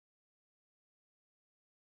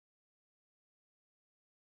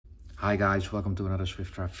Hi guys, welcome to another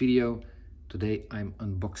Swift Drive video. Today I'm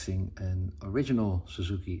unboxing an original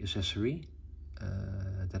Suzuki accessory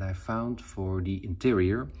that I found for the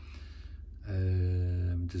interior.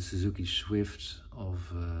 The Suzuki Swift of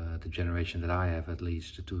the generation that I have, at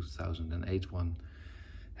least the 2008 one,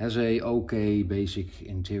 has a okay basic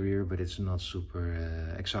interior, but it's not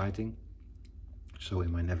super exciting. So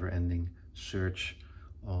in my never-ending search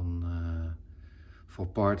on for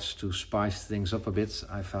parts to spice things up a bit,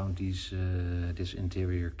 I found this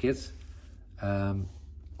interior kit. So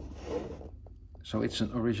it's an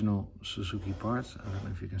original Suzuki part. I don't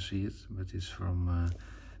know if you can see it, but it's from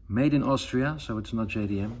made in Austria, so it's not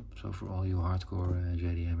JDM. So for all you hardcore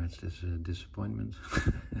JDM, it's a disappointment.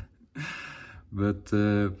 But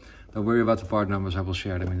don't worry about the part numbers. I will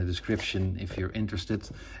share them in the description if you're interested.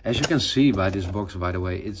 As you can see by this box, by the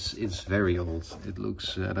way, it's very old. It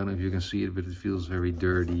looks, I don't know if you can see it, but it feels very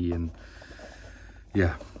dirty, and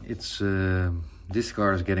yeah, it's this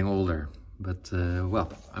car is getting older. But well,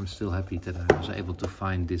 I'm still happy that I was able to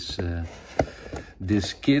find this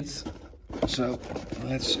this kit. So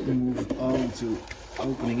let's move on to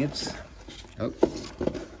opening it. Oh,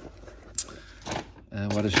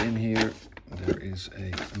 what is in here? There is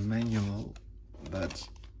a manual, but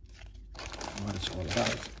what it's all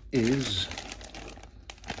about is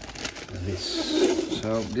this.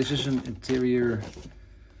 So this is an interior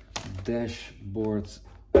dashboard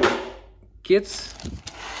kit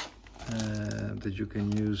that you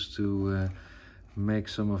can use to make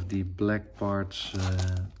some of the black parts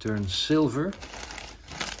turn silver.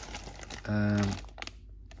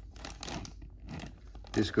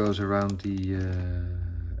 This goes around the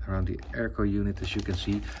airco unit. As you can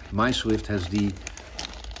see, my Swift has the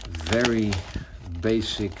very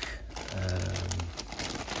basic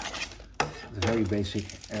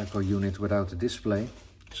airco unit without the display,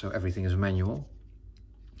 so everything is manual,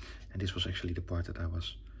 and this was actually the part that I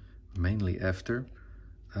was mainly after.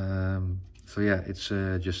 So yeah, it's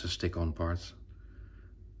just a stick-on part.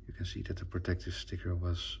 You can see that the protective sticker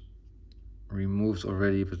was removed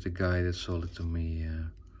already, but the guy that sold it to me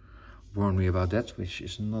warned me about that, which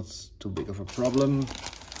is not too big of a problem.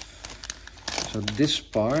 So this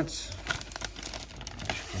part,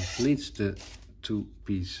 which completes the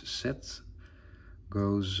two-piece set,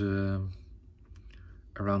 goes around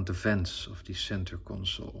the vents of the center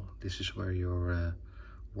console. This is where your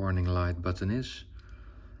warning light button is,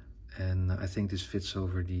 and I think this fits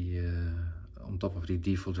over the on top of the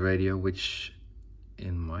default radio, which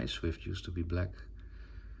in my Swift used to be black,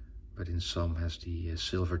 but in some has the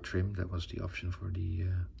silver trim. That was the option for the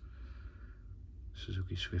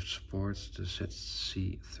Suzuki Swift Sport, the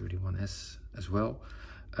ZC31S as well.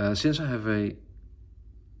 Since I have a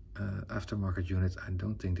aftermarket unit, I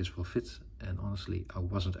don't think this will fit, and honestly I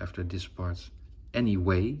wasn't after this part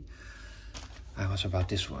anyway. I was about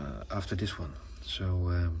this one, after this one. So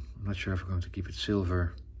I'm not sure if I'm going to keep it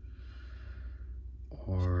silver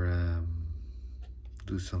or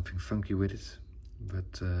do something funky with it,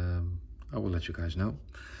 but I will let you guys know.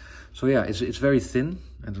 So yeah, it's very thin.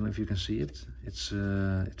 I don't know if you can see it.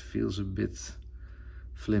 It feels a bit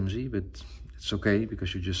flimsy, but it's okay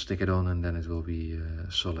because you just stick it on and then it will be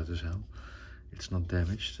solid as hell. It's not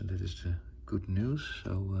damaged, and that is the good news.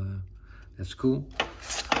 So that's cool.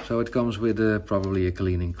 So it comes with probably a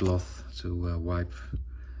cleaning cloth to wipe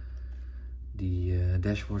the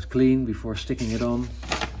dashboard clean before sticking it on,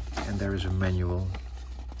 and there is a manual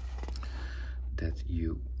that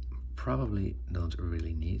you probably don't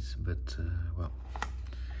really need, but well,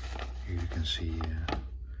 here you can see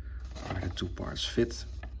where the two parts fit.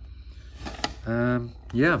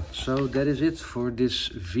 Yeah, so that is it for this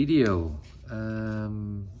video.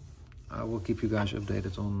 I will keep you guys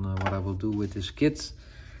updated on what I will do with this kit.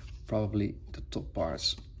 Probably the top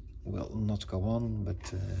parts will not go on,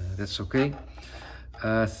 but that's okay.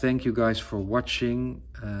 Thank you guys for watching.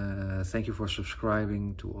 Thank you for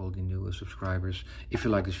subscribing, to all the new subscribers. If you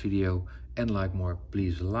like this video and like more,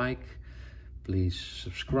 please like, please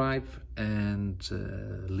subscribe, and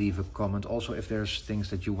leave a comment. Also, if there's things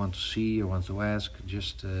that you want to see or want to ask,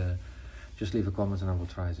 just leave a comment and I will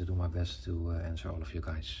try to do my best to answer all of you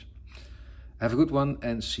guys. Have a good one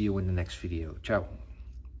and see you in the next video. Ciao.